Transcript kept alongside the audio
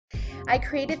I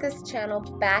created this channel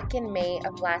back in May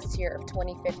of last year of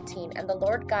 2015, and the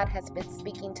Lord God has been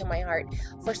speaking to my heart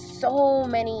for so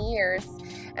many years,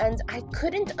 and I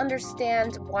couldn't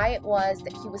understand why it was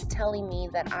that He was telling me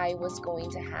that I was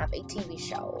going to have a TV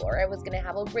show, or I was going to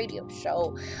have a radio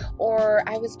show, or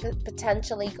I was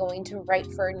potentially going to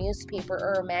write for a newspaper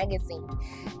or a magazine,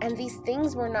 and these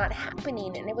things were not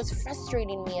happening, and it was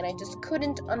frustrating me, and I just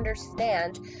couldn't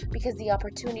understand because the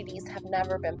opportunities have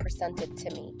never been presented to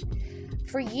me.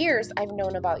 For years, I've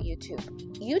known about YouTube.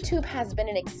 YouTube has been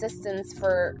in existence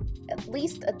for at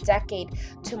least a decade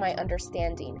to my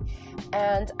understanding.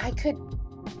 And I could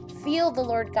feel the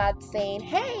Lord God saying,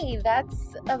 hey,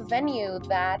 that's a venue,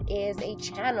 that is a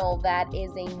channel, that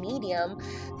is a medium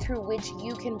through which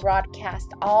you can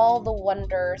broadcast all the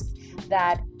wonders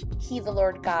that He, the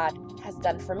Lord God, has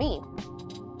done for me.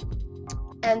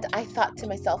 And I thought to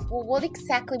myself, well, what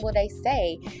exactly would I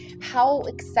say? How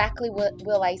exactly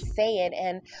will I say it?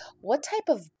 And what type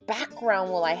of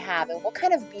background will I have? And what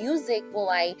kind of music will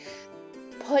I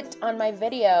put on my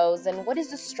videos? And what is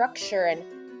the structure? And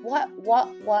what?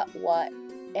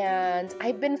 And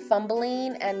I've been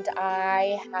fumbling, and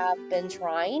I have been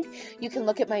trying. You can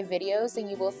look at my videos and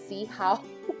you will see how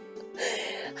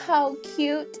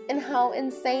cute and how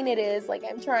insane it is. Like,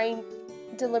 I'm trying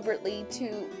deliberately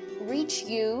to reach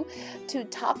you, to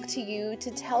talk to you, to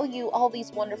tell you all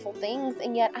these wonderful things,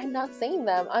 and yet I'm not saying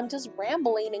them. I'm just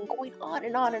rambling and going on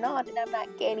and on and on, and I'm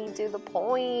not getting to the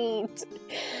point.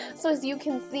 So as you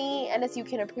can see and as you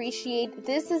can appreciate,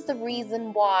 this is the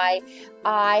reason why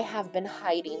I have been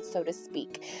hiding, so to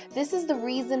speak. This is the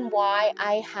reason why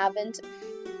I haven't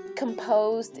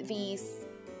composed these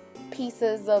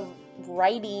pieces of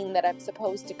writing that I'm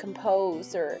supposed to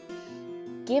compose or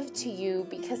give to you,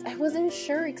 because I wasn't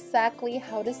sure exactly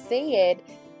how to say it,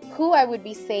 who I would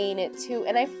be saying it to,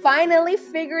 and I finally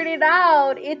figured it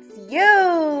out. It's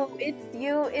you. It's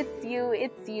you. It's you.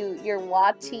 It's you. You're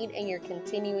watching, and you're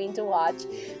continuing to watch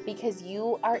because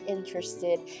you are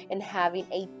interested in having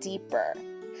a deeper,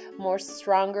 more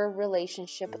stronger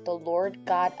relationship with the Lord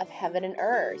God of heaven and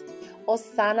earth.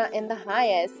 Hosanna in the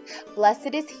highest.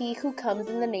 Blessed is he who comes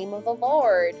in the name of the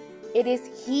Lord. It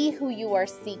is He who you are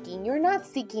seeking. You're not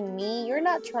seeking me. You're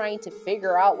not trying to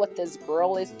figure out what this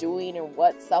girl is doing and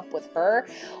what's up with her,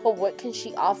 or what can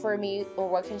she offer me, or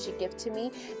what can she give to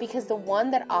me. Because the one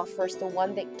that offers, the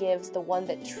one that gives, the one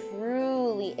that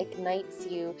truly ignites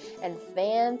you and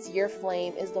fans your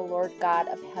flame is the Lord God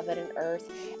of heaven and earth.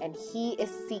 And He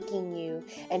is seeking you,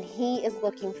 and He is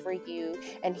looking for you,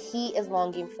 and He is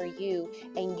longing for you.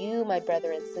 And you, my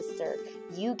brother and sister,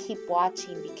 you keep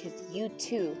watching, because you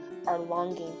too are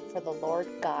longing for the Lord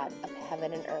God of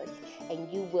heaven and earth, and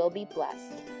you will be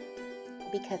blessed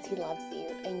because He loves you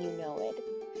and you know it.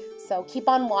 So keep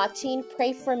on watching.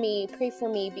 Pray for me,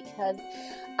 because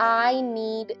I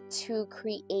need to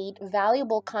create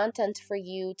valuable content for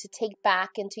you to take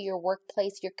back into your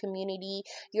workplace, your community,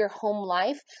 your home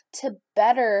life, to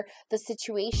better the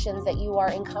situations that you are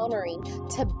encountering,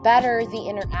 to better the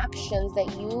interactions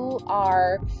that you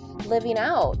are living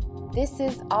out. This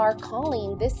is our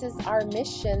calling. This is our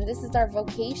mission. This is our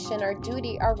vocation, our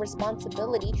duty, our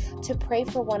responsibility to pray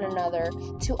for one another,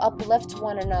 to uplift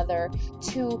one another,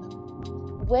 to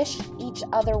wish each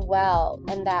other well,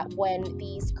 and that when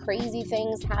these crazy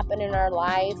things happen in our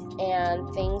life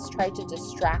and things try to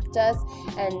distract us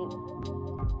and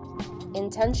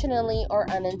intentionally or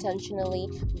unintentionally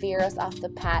veer us off the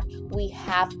path, we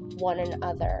have one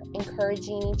another,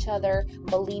 encouraging each other,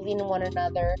 believing in one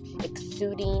another,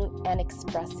 exuding and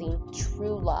expressing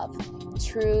true love,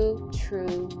 true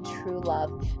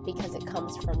love, because it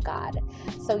comes from God.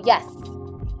 So yes,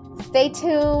 stay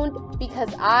tuned,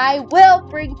 because I will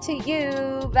bring to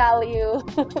you value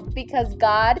because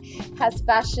God has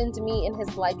fashioned me in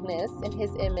His likeness, in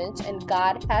His image, and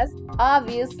God has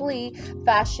obviously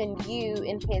fashioned you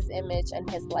in His image and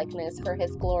His likeness for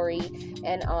His glory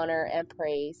and honor and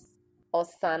praise.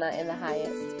 Hosanna in the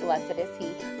highest. Blessed is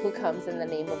he who comes in the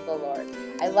name of the Lord.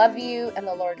 I love you, and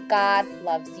the Lord God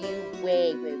loves you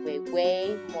way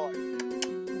more.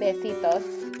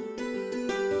 Besitos.